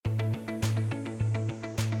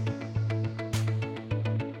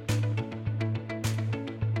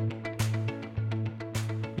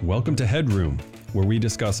Welcome to Headroom, where we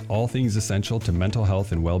discuss all things essential to mental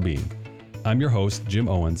health and well-being. I'm your host, Jim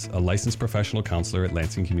Owens, a licensed professional counselor at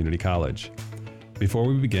Lansing Community College. Before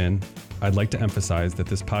we begin, I'd like to emphasize that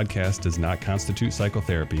this podcast does not constitute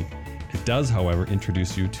psychotherapy. It does, however,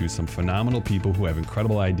 introduce you to some phenomenal people who have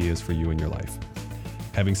incredible ideas for you in your life.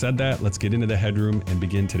 Having said that, let's get into the Headroom and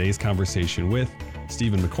begin today's conversation with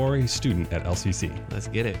Stephen McCory, student at LCC. Let's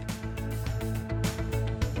get it.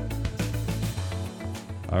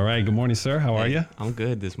 All right. Good morning, sir. How are you? I'm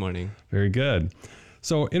good this morning. Very good.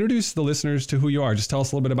 So introduce the listeners to who you are. Just tell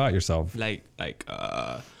us a little bit about yourself.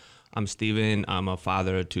 I'm Stephen. I'm a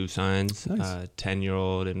father of two sons, Nice.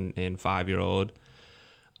 10-year-old and 5-year-old.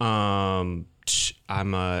 I'm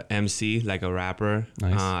a MC, like a rapper.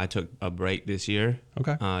 Nice. I took a break this year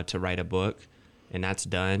Okay. to write a book, and that's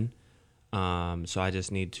done. So I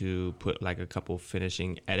just need to put like a couple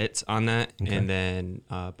finishing edits on that and then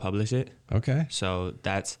publish it. Okay. So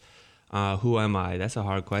that's who am I? That's a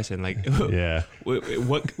hard question. Like, Yeah.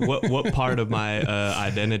 what part of my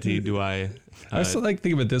identity do I? I also think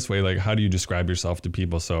of it this way, like how do you describe yourself to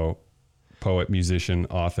people? So poet, musician,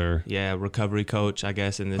 author. Yeah, recovery coach, I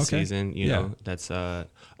guess, in this Okay. season. You Yeah. know, that's it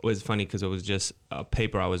was funny because it was just a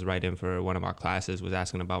paper I was writing for one of my classes was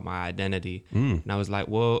asking about my identity, and I was like,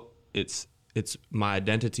 well, it's my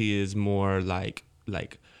identity is more like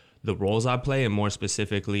the roles I play, and more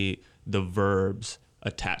specifically the verbs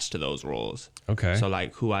attached to those roles. Okay. So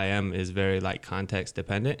like who I am is very like context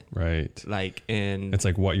dependent. Right. Like in It's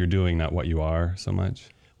like what you're doing, not what you are so much.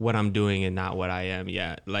 what I'm doing and not what I am.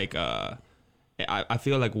 Yeah. Like I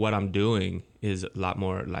feel like what I'm doing is a lot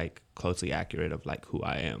more like closely accurate of like who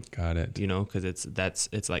I am. Got it. You know, because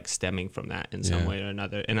it's like stemming from that in some Yeah. way or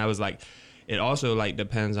another. And I was like, it also like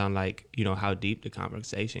depends on like, you know, how deep the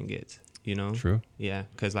conversation gets, you know? True. Yeah.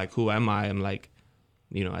 Because like who am I? I'm like,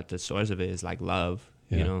 you know, at the source of it is like love,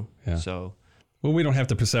 Yeah. you know? Yeah. So Well, we don't have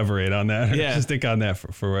to perseverate on that. Yeah. Just stick on that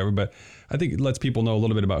for forever. But I think it lets people know a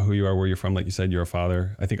little bit about who you are, where you're from. Like you said, you're a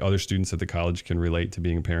father. I think other students at the college can relate to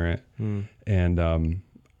being a parent. And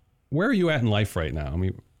where are you at in life right now? I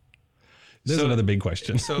mean, there's So- another big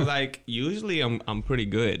question. so like usually I'm pretty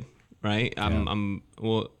good, right?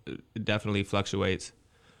 It definitely fluctuates,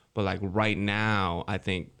 but like right now I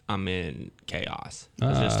think I'm in chaos. I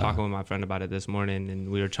was just talking with my friend about it this morning, and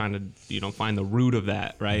we were trying to, you know, find the root of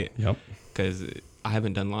that, right? Yep. Because I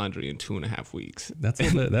haven't done laundry in 2.5 weeks.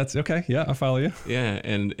 That's okay. Yeah, I follow you. Yeah,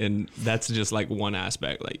 and that's just like one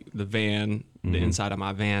aspect. Like the van, the inside of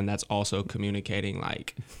my van, that's also communicating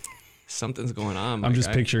like something's going on. I'm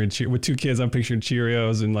just picturing with two kids. I'm picturing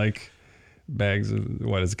Cheerios and like bags of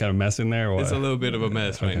what is it, kind of mess in there? Or what? It's a little bit of a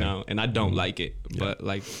mess right Okay. now, and I don't like it. But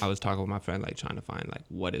like I was talking with my friend, like trying to find like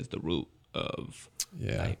what is the root of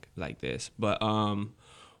like this. But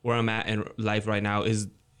where I'm at in life right now is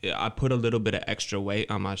I put a little bit of extra weight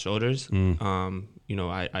on my shoulders. You know,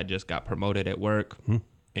 I just got promoted at work,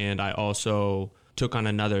 and I also took on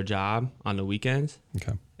another job on the weekends.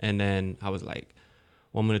 Okay. And then I was like,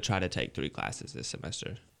 well, I'm gonna try to take 3 classes this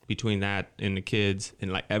semester. Between that and the kids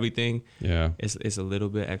and like everything, Yeah. it's a little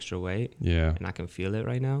bit extra weight. Yeah. And I can feel it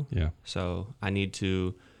right now. Yeah. So I need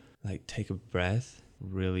to like take a breath,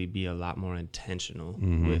 really be a lot more intentional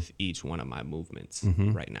with each one of my movements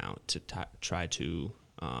right now to try to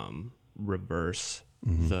reverse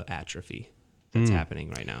the atrophy that's happening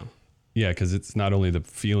right now. Yeah, because it's not only the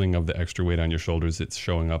feeling of the extra weight on your shoulders, it's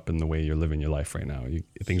showing up in the way you're living your life right now.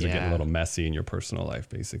 Things are getting a little messy in your personal life,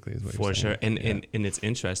 basically, is what you're For saying. sure. And it's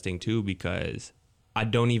interesting too, because I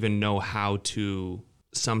don't even know how to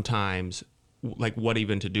sometimes like what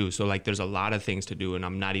even to do. So like there's a lot of things to do and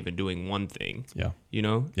I'm not even doing one thing. Yeah. You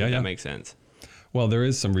know? Yeah, If yeah. That makes sense. Well, there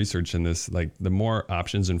is some research in this. Like the more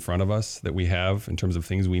options in front of us that we have in terms of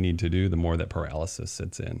things we need to do, the more that paralysis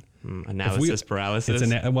sits in. Analysis paralysis.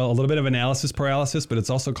 It's a little bit of analysis paralysis, but it's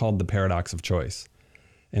also called the paradox of choice.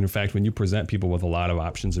 And in fact, when you present people with a lot of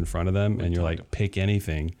options in front of them and you're like, pick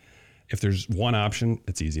anything, if there's one option,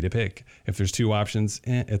 it's easy to pick. If there's 2 options,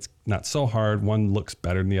 it's not so hard. One looks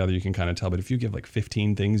better than the other, you can kind of tell. But if you give like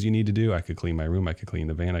 15 things you need to do, I could clean my room, I could clean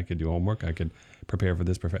the van, I could do homework, I could prepare for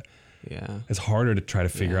this, Yeah. It's harder to try to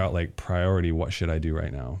figure out like priority, what should I do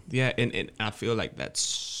right now? Yeah, and I feel like that's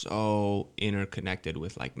so interconnected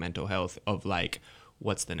with like mental health of like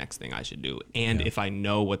what's the next thing I should do. And if I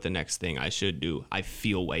know what the next thing I should do, I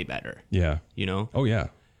feel way better. Yeah. You know? Oh yeah.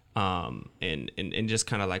 And just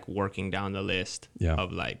kind of like working down the list Yeah.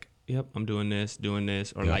 of like, yep, I'm doing this,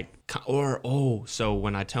 or Yeah. like, so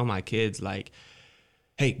when I tell my kids like,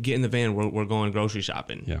 hey, get in the van, we're going grocery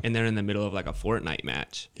shopping. Yeah. And they're in the middle of like a Fortnite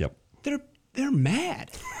match. Yep. They're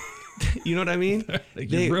mad. You know what I mean?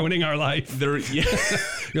 You're ruining our life. Yeah.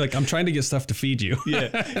 You're like, I'm trying to get stuff to feed you. Yeah,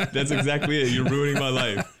 that's exactly it. You're ruining my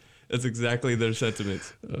life. That's exactly their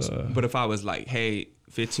sentiments. But if I was like, hey,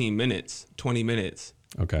 15 minutes, 20 minutes,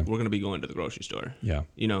 okay, we're going to be going to the grocery store. Yeah.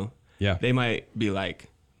 You know? Yeah. They might be like,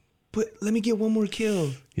 but let me get one more kill.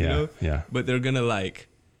 Yeah. You know? Yeah. But they're going to like,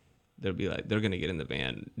 they're going to get in the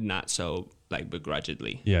van, not so like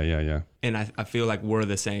begrudgingly. Yeah. Yeah. Yeah. And I feel like we're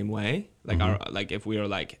the same way. Like if we were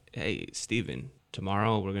like, hey, Steven,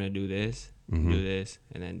 tomorrow we're going to do this, do this,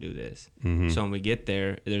 and then do this. So when we get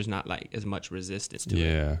there, there's not like as much resistance to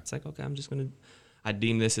it. It's like, okay, I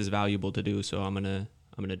deem this as valuable to do, so I'm going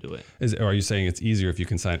to do it. Or are you saying it's easier if you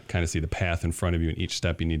can kind of see the path in front of you and each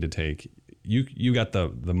step you need to take? You got the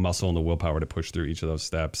muscle and the willpower to push through each of those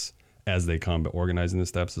steps as they come, but organizing the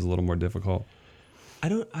steps is a little more difficult. I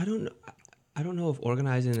don't know if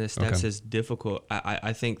organizing the steps is difficult.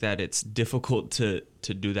 I think that it's difficult to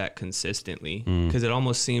do that consistently, because it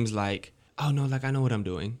almost seems like, oh no, like I know what I'm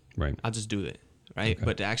doing. Right. I'll just do it. Right. Okay.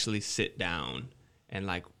 But to actually sit down and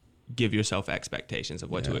like give yourself expectations of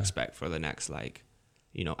what to expect for the next, like,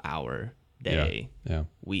 you know, hour, day,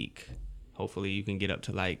 week. Hopefully you can get up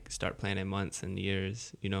to like start planning months and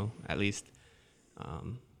years, you know, at least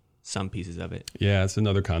some pieces of it. Yeah, it's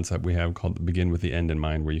another concept we have called begin with the end in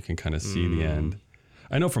mind, where you can kind of see the end.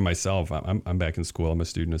 I know for myself, I'm back in school. I'm a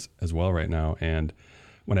student as well right now. And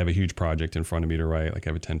when I have a huge project in front of me to write, like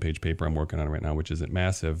I have a 10-page paper I'm working on right now, which isn't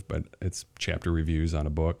massive, but it's chapter reviews on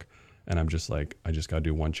a book. And I'm just like, I just got to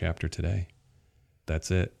do one chapter today.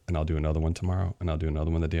 That's it. And I'll do another one tomorrow. And I'll do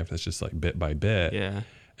another one the day after. It's just like bit by bit. Yeah.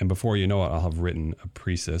 And before you know it, I'll have written a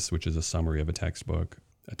precis, which is a summary of a textbook,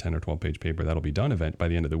 a 10 or 12 page paper that'll be done by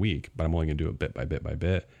the end of the week, but I'm only going to do it bit by bit by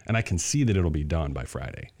bit. And I can see that it'll be done by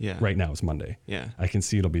Friday. Yeah. Right now it's Monday. Yeah. I can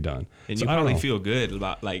see it'll be done. And so you probably feel good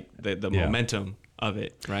about like the momentum of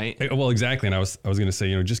it, right? Well, exactly. And I was going to say,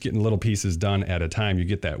 you know, just getting little pieces done at a time, you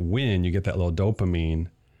get that win, you get that little dopamine.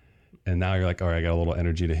 And now you're like, all right, I got a little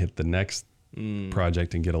energy to hit the next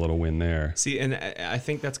project and get a little win there. See, and I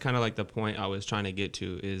think that's kind of like the point I was trying to get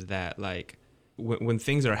to, is that like when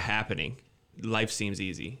things are happening, life seems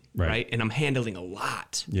easy, right? And I'm handling a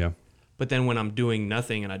lot. Yeah. But then when I'm doing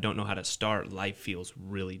nothing and I don't know how to start, life feels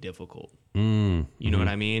really difficult. You know what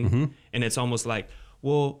I mean? And it's almost like,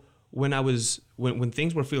 well, when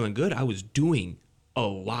things were feeling good, I was doing a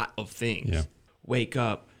lot of things. Yeah. Wake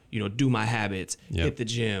up, you know, do my habits, hit the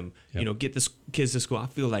gym, you know, get the kids to school. I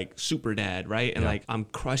feel like super dad, right? And like I'm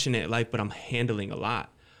crushing it at life, but I'm handling a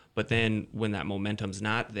lot. But then when that momentum's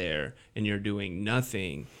not there and you're doing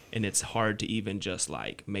nothing, and it's hard to even just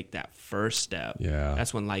like make that first step,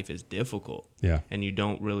 that's when life is difficult. Yeah. And you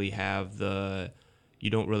don't really have the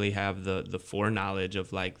foreknowledge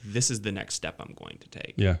of like, this is the next step I'm going to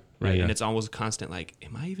take. Yeah. Right. Yeah. And it's always constant, like,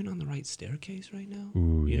 am I even on the right staircase right now?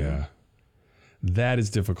 Ooh, you know? That is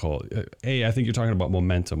difficult. I think you're talking about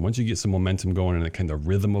momentum. Once you get some momentum going in the kind of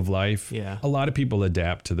rhythm of life, a lot of people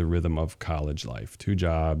adapt to the rhythm of college life. 2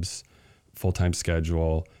 jobs, full-time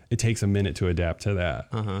schedule. It takes a minute to adapt to that.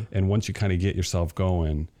 And once you kind of get yourself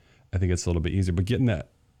going, I think it's a little bit easier. But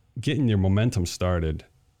getting your momentum started,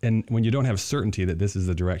 and when you don't have certainty that this is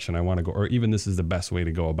the direction I want to go, or even this is the best way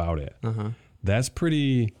to go about it, that's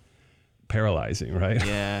pretty paralyzing, right?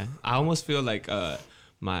 Yeah. I almost feel like I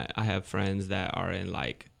have friends that are in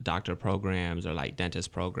like doctor programs or like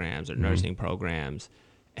dentist programs or nursing programs,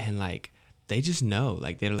 and like they just know,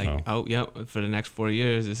 like they're like, oh yeah, for the next 4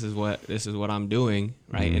 years, this is what I'm doing,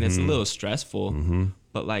 right? And it's a little stressful,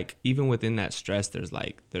 but like even within that stress, there's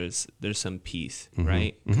some peace,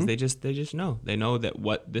 right? Because they just know, they know that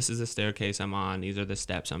this is the staircase I'm on, these are the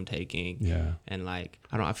steps I'm taking, and like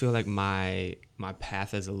I feel like my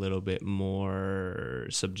path is a little bit more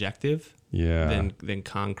subjective. Than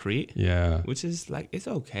concrete. Which is like, it's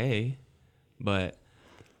okay, but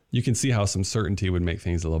you can see how some certainty would make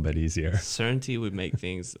things a little bit easier. Certainty would make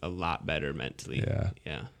things a lot better mentally. Yeah.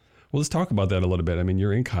 Well, let's talk about that a little bit. I mean,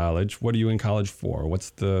 you're in college. What are you in college for?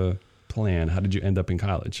 What's the plan? How did you end up in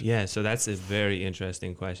college? Yeah, so that's a very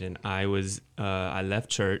interesting question. I left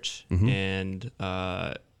church and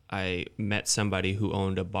I met somebody who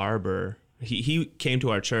owned a barber. He came to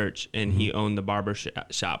our church and he owned the barber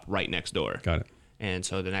shop right next door. Got it. And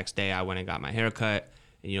so the next day I went and got my hair cut.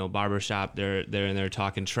 And, you know, barber shop, they're in there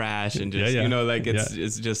talking trash and just, you know, like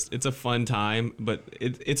it's a fun time, but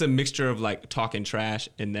it's a mixture of like talking trash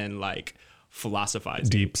and then like philosophizing.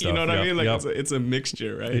 Deep stuff. You know what I mean? Like it's a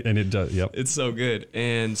mixture, right? And it does. Yep. It's so good.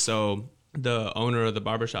 And so the owner of the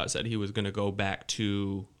barbershop said he was going to go back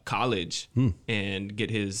to college and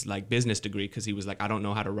get his like business degree, because he was like, I don't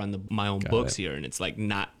know how to run my own books here, and it's like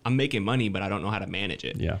I'm making money, but I don't know how to manage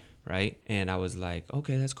it. Right. And I was like,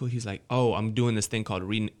 okay, that's cool. He's like, oh, I'm doing this thing called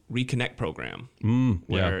Reconnect program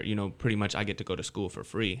where, you know, pretty much I get to go to school for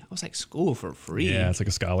free. I was like, school for free? Yeah, it's like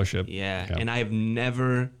a scholarship. Yeah. And I have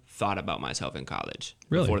never thought about myself in college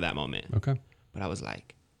before that moment. Okay. But I was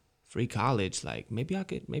like, free college, like maybe I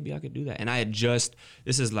could do that. And I had this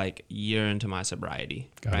is like year into my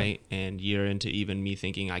sobriety, right? And year into even me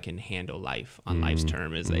thinking I can handle life on life's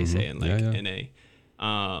term, as they say in like NA.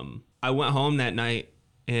 I went home that night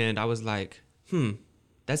and I was like,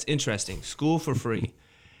 that's interesting. School for free.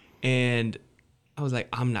 And I was like,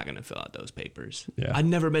 I'm not gonna fill out those papers. Yeah. I've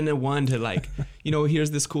never been the one to like, you know,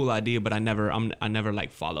 here's this cool idea, but I never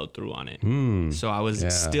like followed through on it. So I was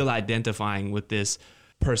still identifying with this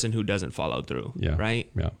person who doesn't follow through.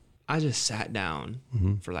 Right. Yeah. I just sat down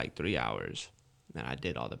for like 3 hours and I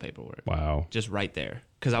did all the paperwork. Wow. Just right there.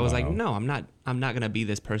 Cause I was like, no, I'm not gonna be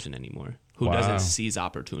this person anymore who doesn't seize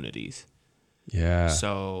opportunities. Yeah.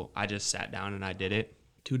 So I just sat down and I did it.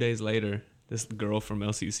 2 days later, this girl from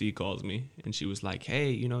LCC calls me and she was like,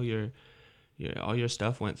 hey, you know, your all your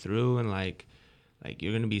stuff went through and like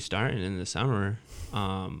you're going to be starting in the summer.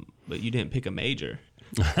 But you didn't pick a major.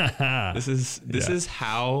 This is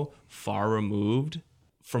how far removed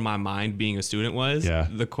from my mind being a student was. Yeah.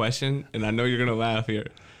 The question, and I know you're going to laugh here.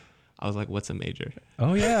 I was like, what's a major?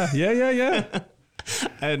 Oh yeah.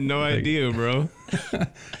 I had no idea, bro.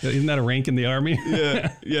 Isn't that a rank in the Army?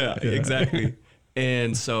 Yeah, exactly.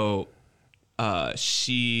 And so I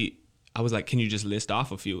was like, can you just list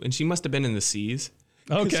off a few? And she must have been in the C's.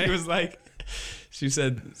 Okay. She was like, she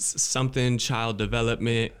said something, child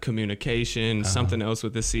development, communication, something else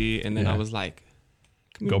with the C. And then I was like,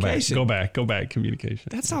 communication. Go back, communication.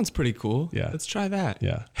 That sounds pretty cool. Yeah. Let's try that.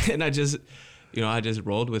 Yeah. And I just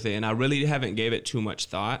rolled with it. And I really haven't gave it too much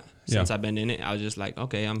thought since I've been in it. I was just like,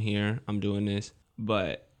 okay, I'm here. I'm doing this.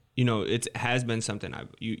 But, you know, it has been something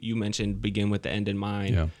you mentioned, begin with the end in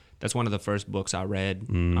mind. Yeah. That's one of the first books I read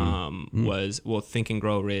was Think and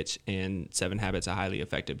Grow Rich and 7 Habits of Highly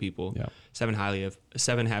Effective People. Yeah. 7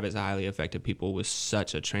 Habits of Highly Effective People was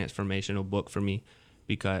such a transformational book for me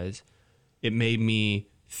because it made me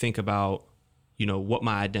think about, you know, what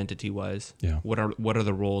my identity was. Yeah. What are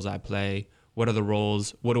the roles I play? What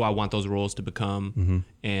do I want those roles to become?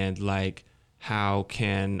 And like, how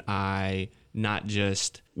can I not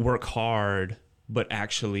just work hard, but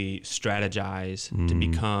actually strategize to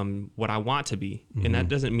become what I want to be? And that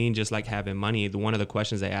doesn't mean just like having money. One of the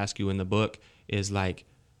questions they ask you in the book is like,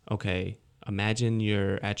 okay, imagine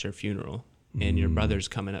you're at your funeral and your brother's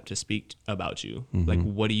coming up to speak about you. Like,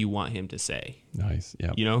 what do you want him to say? Nice.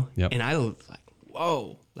 Yeah. You know? Yep. And I was like,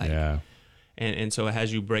 whoa. Like, yeah. And so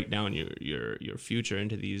as you break down your future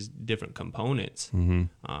into these different components, you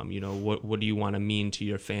know, what do you want to mean to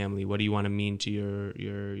your family? What do you want to mean to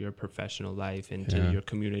your professional life and to your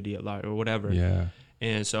community at large or whatever? Yeah.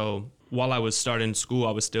 And so while I was starting school,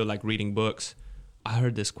 I was still like reading books. I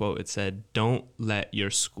heard this quote. It said, "Don't let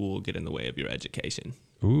your school get in the way of your education."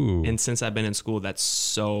 Ooh. And since I've been in school, that's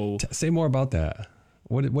so... Say more about that.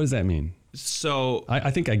 What does that mean? So...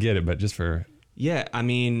 I think I get it, but just for... Yeah, I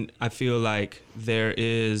mean, I feel like there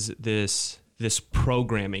is this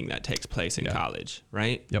programming that takes place in college,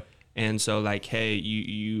 right? Yep. And so like, hey,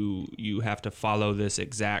 you have to follow this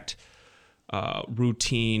exact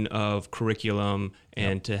routine of curriculum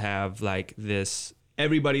and to have like this...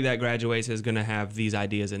 Everybody that graduates is going to have these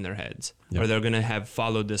ideas in their heads or they're going to have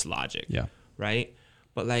followed this logic, right?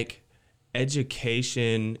 But like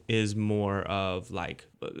education is more of like,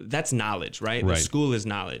 that's knowledge, right? The school is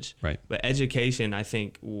knowledge. Right. But education, I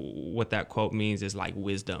think what that quote means is like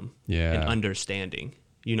wisdom and understanding.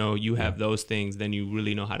 You know, you have those things, then you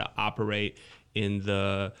really know how to operate in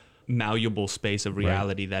the malleable space of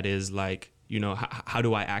reality that is like, you know, how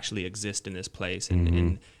do I actually exist in this place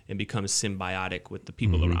and become symbiotic with the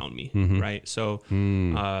people around me, right? So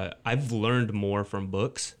I've learned more from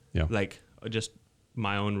books, like just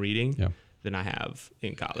my own reading than I have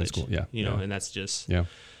in college. That's cool. You know, and that's just,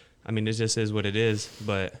 I mean, it just is what it is,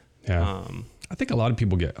 but I think a lot of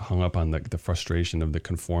people get hung up on the frustration of the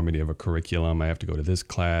conformity of a curriculum. I have to go to this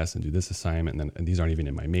class and do this assignment, and these aren't even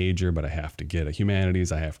in my major, but I have to get a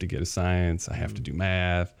humanities, I have to get a science, I have to do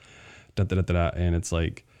math, and it's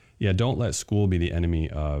like, don't let school be the enemy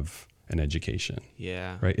of an education.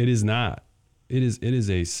 Yeah. Right. It is not. It is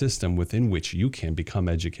a system within which you can become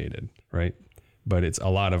educated, right? But it's a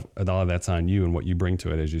lot of that's on you and what you bring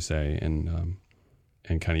to it, as you say, and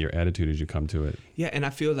kind of your attitude as you come to it. Yeah, and I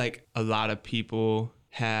feel like a lot of people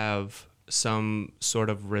have some sort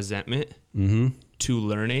of resentment to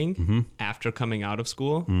learning after coming out of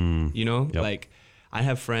school. You know, like I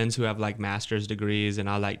have friends who have like master's degrees, and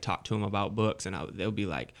I like talk to them about books, and they'll be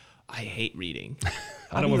like, I hate reading.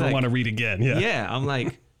 I don't ever want to read again. Yeah. Yeah. I'm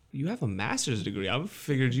like, you have a master's degree. I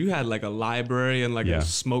figured you had like a library and like a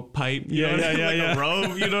smoke pipe. A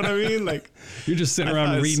robe. You know what I mean? Like you're just sitting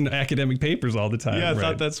around reading academic papers all the time. Yeah,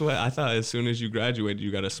 I thought as soon as you graduated,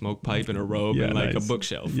 you got a smoke pipe and a robe and like a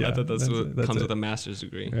bookshelf. Yeah, I thought that's what comes with a master's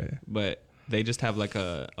degree. Right. But they just have like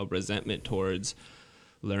a resentment towards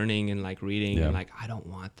learning and like reading and like, I don't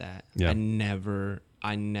want that. Yeah. I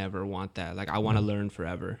never want that. Like I want to learn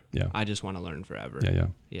forever. Yeah. I just want to learn forever. Yeah.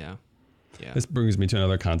 Yeah. This brings me to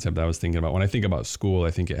another concept I was thinking about. When I think about school,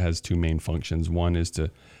 I think it has two main functions. One is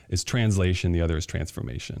translation. The other is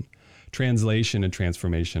transformation. Translation and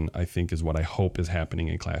transformation, I think, is what I hope is happening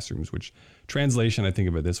in classrooms, which translation, I think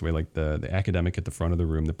of it this way, like the academic at the front of the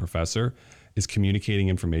room, the professor is communicating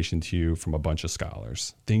information to you from a bunch of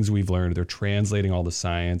scholars. Things we've learned, they're translating all the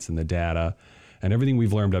science and the data and everything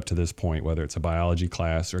we've learned up to this point, whether it's a biology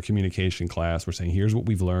class or a communication class. We're saying, here's what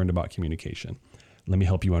we've learned about communication. Let me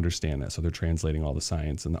help you understand that. So they're translating all the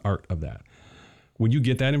science and the art of that. When you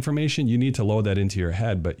get that information, you need to load that into your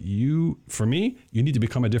head. But for me, you need to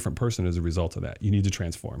become a different person as a result of that. You need to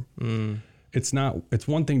transform. It's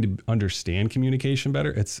one thing to understand communication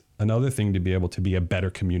better. It's another thing to be able to be a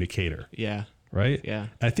better communicator. Yeah. Right? Yeah.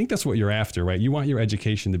 I think that's what you're after, right? You want your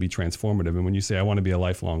education to be transformative. And when you say, I want to be a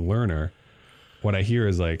lifelong learner, what I hear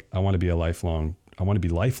is like, I want to be lifelong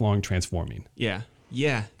transforming. Yeah.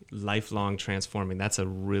 Yeah. Lifelong transforming. That's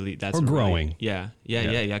growing. Yeah.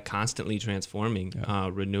 Constantly transforming,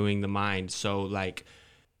 renewing the mind. So like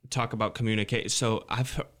talk about communicate. So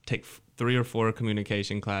I've take 3 or 4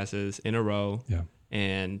 communication classes in a row. Yeah.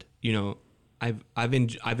 And I've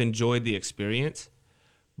enjoyed the experience,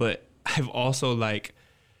 but I've also like,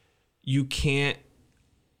 you can't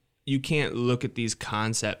look at these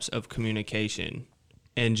concepts of communication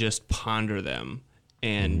and just ponder them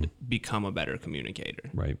and become a better communicator.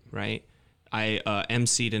 Right. I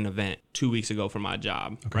emceed an event 2 weeks ago for my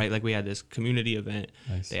job. Okay. Right. Like we had this community event.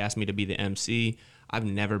 Nice. They asked me to be the MC. I've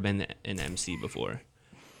never been an MC before.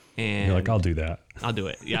 And you're like, I'll do that. I'll do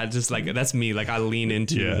it. Yeah. Just like, that's me. Like I lean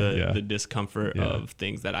into the discomfort of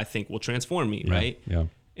things that I think will transform me. Yeah. Right. Yeah.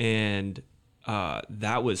 And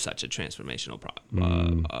that was such a transformational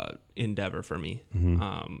endeavor for me.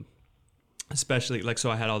 Especially like, so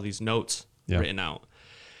I had all these notes written out.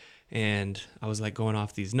 And I was like going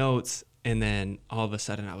off these notes, and then all of a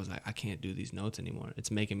sudden I was like, I can't do these notes anymore.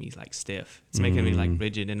 It's making me like stiff. It's making me like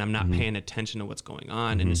rigid, and I'm not paying attention to what's going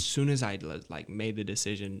on. And as soon as I like made the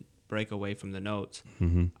decision, break away from the notes,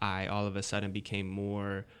 I all of a sudden became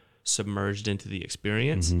more submerged into the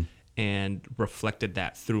experience and reflected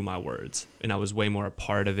that through my words. And I was way more a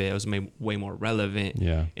part of it. I was way more relevant.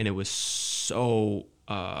 Yeah. And it was so,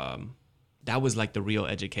 that was like the real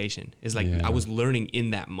education. It's like I was learning in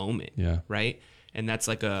that moment, right? And that's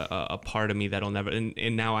like a part of me that'll never.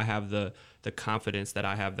 And now I have the confidence that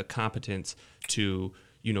I have the competence to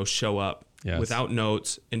show up without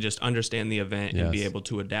notes and just understand the event and be able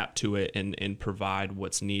to adapt to it and provide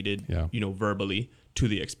what's needed, verbally to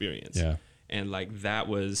the experience. Yeah. And like that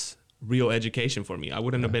was real education for me. I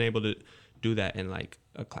wouldn't have been able to do that in like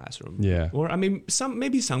a classroom. Yeah. Or I mean,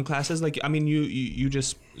 maybe some classes, like, I mean, you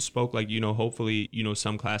just spoke like, hopefully,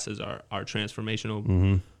 some classes are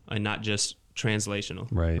transformational and not just translational.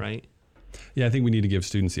 Right. Yeah. I think we need to give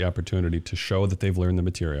students the opportunity to show that they've learned the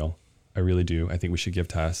material. I really do. I think we should give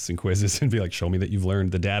tests and quizzes and be like, show me that you've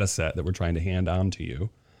learned the data set that we're trying to hand on to you.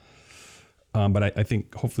 But I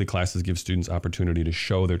think hopefully classes give students opportunity to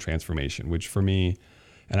show their transformation, which for me,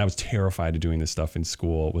 and I was terrified of doing this stuff in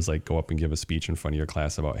school. It was like, go up and give a speech in front of your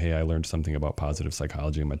class about, hey, I learned something about positive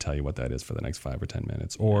psychology. I'm going to tell you what that is for the next 5 or 10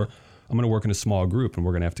 minutes. Or I'm going to work in a small group and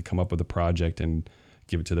we're going to have to come up with a project and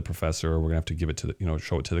give it to the professor, or we're going to have to give it to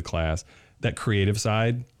show it to the class. That creative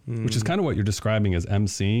side, which is kind of what you're describing as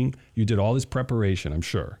emceeing. You did all this preparation, I'm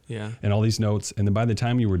sure. Yeah. And all these notes. And then by the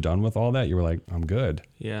time you were done with all that, you were like, I'm good.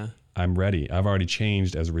 Yeah. I'm ready. I've already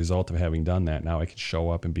changed as a result of having done that. Now I can show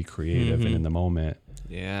up and be creative and in the moment.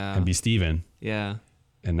 Yeah. And be Steven. Yeah.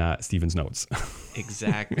 And not Steven's notes.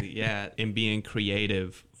 Exactly. Yeah. And being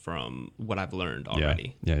creative from what I've learned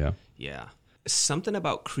already. Yeah. Something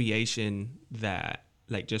about creation that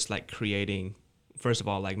just creating, first of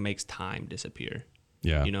all, like makes time disappear.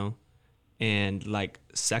 Yeah. And like,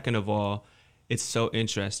 second of all, it's so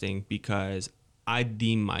interesting because I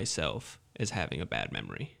deem myself as having a bad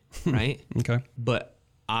memory. Right. Okay. But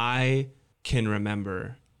I can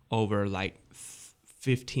remember over like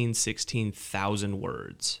 16,000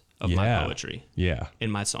 words of my poetry. Yeah.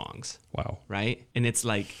 In my songs. Wow. Right. And it's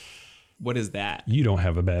like, what is that? You don't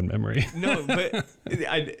have a bad memory. No, but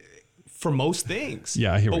for most things.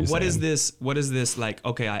 Yeah, I hear but what is this? What is this like?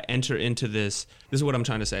 Okay, I enter into this. This is what I'm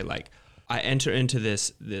trying to say. Like, I enter into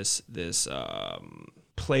this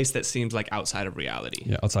place that seems like outside of reality.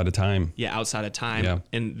 Yeah, outside of time. Yeah, outside of time. Yeah.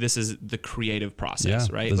 And this is the creative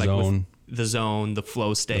process, right? The like zone. The zone, the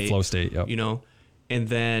flow state. The flow state, yep. You know, and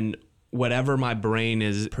then whatever my brain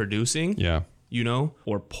is producing, you know,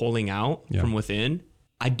 or pulling out from within,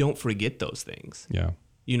 I don't forget those things. Yeah.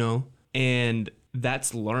 You know, and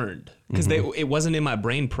that's learned because it wasn't in my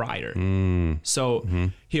brain prior. So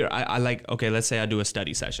here I like, okay, let's say I do a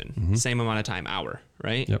study session, same amount of time, hour,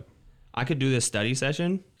 right? Yep. I could do this study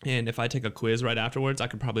session, and if I take a quiz right afterwards, I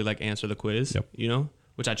could probably like answer the quiz, you know,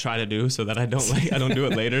 which I try to do so that I don't do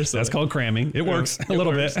it later. So that's called cramming. It works a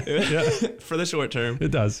little bit. Yeah. For the short term.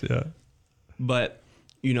 It does. Yeah. But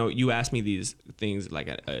you know, you ask me these things like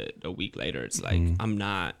a week later, it's like, I'm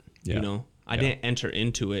not, you know, I didn't enter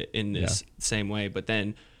into it in this same way, but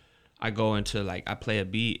then I go into like, I play a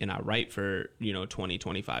beat and I write for, you know, 20,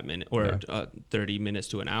 25 minutes or 30 minutes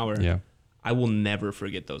to an hour. Yeah. I will never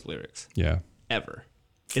forget those lyrics. Yeah. Ever.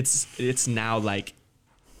 It's now like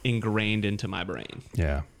ingrained into my brain.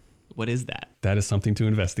 Yeah. What is that? That is something to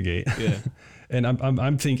investigate. Yeah. And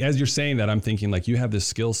I'm thinking, as you're saying that, I'm thinking like you have this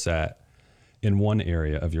skill set in one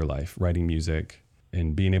area of your life, writing music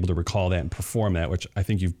and being able to recall that and perform that, which I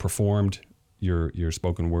think you've performed your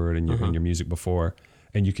spoken word and your music before,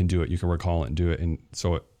 and you can do it. You can recall it and do it. And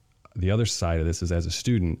so the other side of this is, as a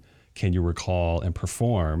student, can you recall and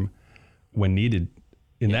perform when needed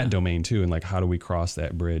in that domain too? And like, how do we cross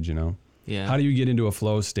that bridge, you know? Yeah. How do you get into a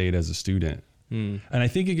flow state as a student? And I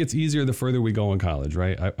think it gets easier the further we go in college,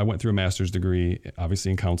 right? I went through a master's degree,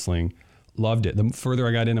 obviously in counseling, loved it. The further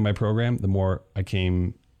I got into my program, the more I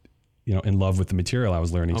came, you know, in love with the material I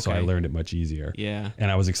was learning. Okay. So I learned it much easier. Yeah. And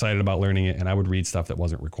I was excited about learning it, and I would read stuff that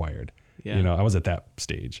wasn't required. Yeah. You know, I was at that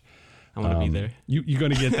stage. I want to be there. You're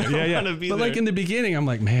going to get there. Yeah, yeah. But like in the beginning, I'm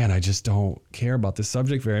like, man, I just don't care about this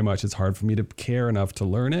subject very much. It's hard for me to care enough to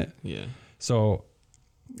learn it. Yeah. So,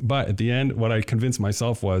 but at the end, what I convinced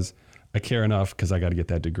myself was I care enough because I got to get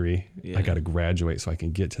that degree. Yeah. I got to graduate so I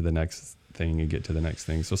can get to the next thing and get to the next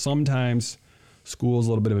thing. So sometimes school is a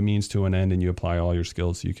little bit of a means to an end, and you apply all your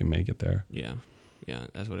skills so you can make it there. Yeah. Yeah,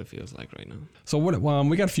 that's what it feels like right now. So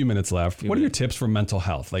we got a few minutes left. What are your tips for mental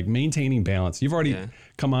health, like maintaining balance? You've already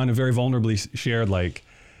come on and very vulnerably shared, like,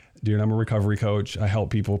 dude, I'm a recovery coach. I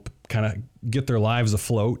help people kind of get their lives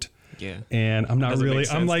afloat. Yeah. And I'm not really,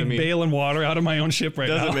 I'm like bailing water out of my own ship right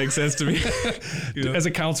now. Doesn't make sense to me. You know? As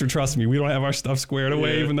a counselor, trust me, we don't have our stuff squared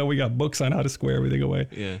away, even though we got books on how to square everything away.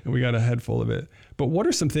 Yeah. And we got a head full of it. But what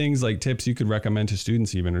are some things, like tips you could recommend to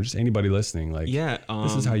students even, or just anybody listening? Like,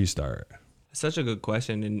 this is how you start. Such a good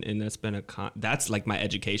question, and that's been that's like my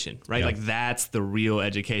education, right? Like that's the real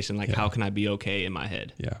education. Like how can I be okay in my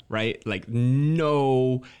head? Yeah. Right? Like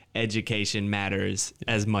no education matters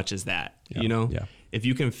as much as that. You know? Yeah. If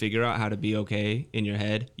you can figure out how to be okay in your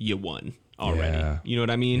head, you won already. Yeah. You know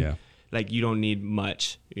what I mean? Yeah. Like you don't need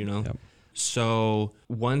much, you know? Yep. So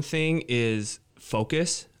one thing is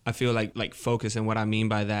focus. I feel like focus, and what I mean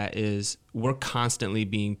by that is we're constantly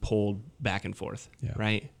being pulled back and forth,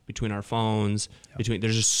 right? Between our phones,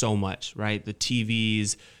 there's just so much, right? The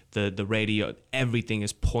TVs, the radio, everything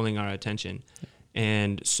is pulling our attention.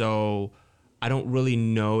 And so I don't really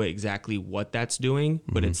know exactly what that's doing,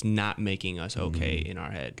 but it's not making us okay in our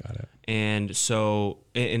head. Got it. And so,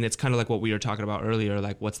 and it's kind of like what we were talking about earlier,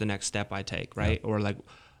 like what's the next step I take, right? Or like,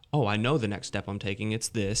 oh, I know the next step I'm taking, it's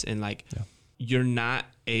this. And like, you're not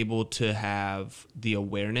able to have the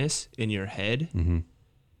awareness in your head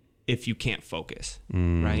if you can't focus,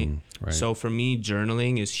 right? So for me,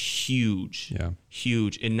 journaling is huge,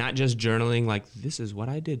 huge. And not just journaling like, this is what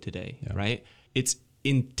I did today, right? It's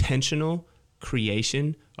intentional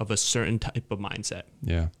creation of a certain type of mindset.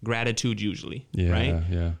 Yeah. Gratitude usually, right?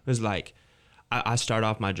 Yeah. It's like, I start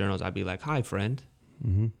off my journals, I'd be like, hi, friend.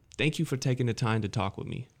 Thank you for taking the time to talk with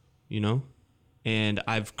me, you know? And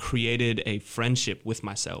I've created a friendship with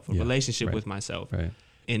myself, a relationship with myself. Right.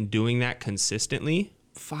 And doing that consistently,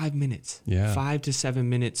 5 minutes, 5 to 7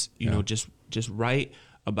 minutes, you know, just write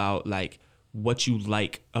about like what you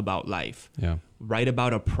like about life. Yeah. Write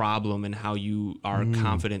about a problem and how you are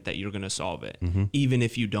confident that you're going to solve it. Even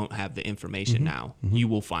if you don't have the information now, you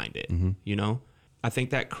will find it, you know? I think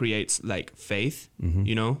that creates like faith,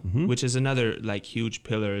 you know, which is another like huge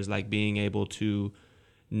pillar, is like being able to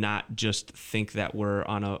not just think that we're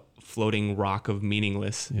on a floating rock of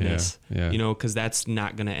meaninglessness, you know, because that's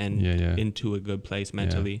not going to end into a good place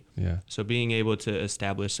mentally. So being able to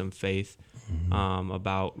establish some faith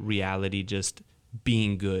about reality just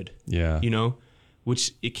being good, you know,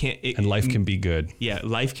 which it can't. And life can be good. Yeah,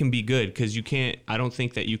 life can be good because I don't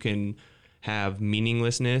think that you can have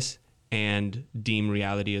meaninglessness and deem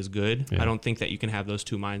reality as good. Yeah. I don't think that you can have those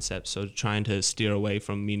two mindsets. So trying to steer away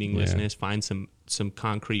from meaninglessness, find some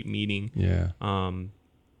concrete meaning. Yeah.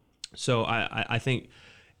 So I think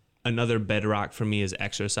another bedrock for me is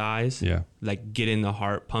exercise. Yeah. Like getting the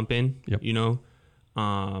heart pumping, you know,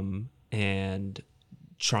 and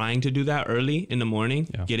trying to do that early in the morning,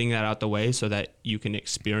 getting that out the way so that you can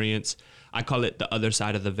experience, I call it the other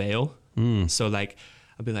side of the veil. So like,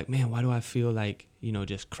 I'll be like, man, why do I feel like, you know,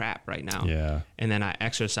 just crap right now? Yeah. And then I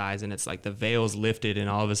exercise and it's like the veil's lifted and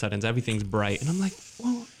all of a sudden everything's bright. And I'm like,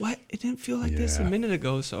 well, what? It didn't feel like this a minute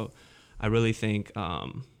ago. So I really think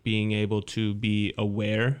being able to be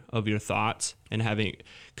aware of your thoughts and having,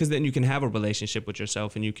 because then you can have a relationship with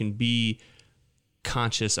yourself and you can be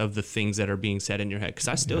conscious of the things that are being said in your head. Because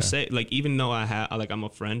I still say, like, even though I'm a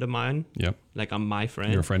friend of mine, like I'm my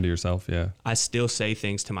friend. You're a friend of yourself, I still say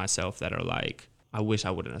things to myself that are like, I wish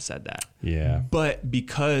I wouldn't have said that. Yeah. But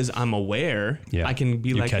because I'm aware, I can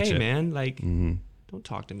be like, hey, man, like, don't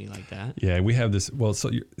talk to me like that. Yeah, we have this. Well,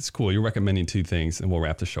 so it's cool. You're recommending two things, and we'll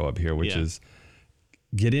wrap the show up here, which is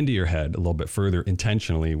get into your head a little bit further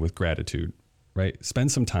intentionally with gratitude, right?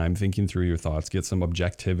 Spend some time thinking through your thoughts. Get some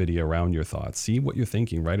objectivity around your thoughts. See what you're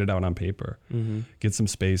thinking. Write it out on paper. Get some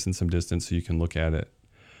space and some distance so you can look at it.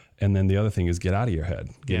 And then the other thing is get out of your head,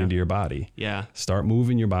 get into your body. Yeah. Start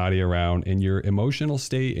moving your body around, and your emotional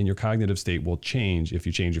state and your cognitive state will change if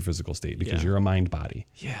you change your physical state, because you're a mind body.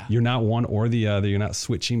 Yeah. You're not one or the other. You're not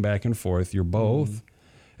switching back and forth. You're both.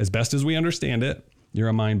 As best as we understand it, you're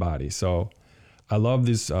a mind body. So I love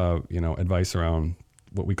this, advice around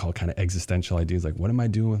what we call kind of existential ideas. Like, what am I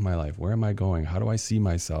doing with my life? Where am I going? How do I see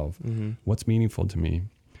myself? What's meaningful to me?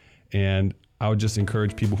 And I would just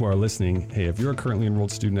encourage people who are listening, hey, if you're a currently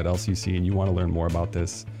enrolled student at LCC and you want to learn more about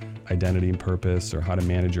this identity and purpose, or how to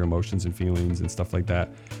manage your emotions and feelings and stuff like that,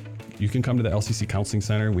 you can come to the LCC Counseling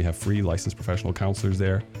Center. We have free licensed professional counselors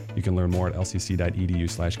there. You can learn more at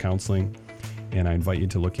lcc.edu/counseling. And I invite you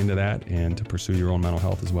to look into that and to pursue your own mental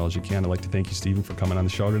health as well as you can. I'd like to thank you, Stephen, for coming on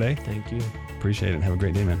the show today. Thank you. Appreciate it, and have a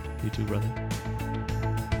great day, man. You too, brother.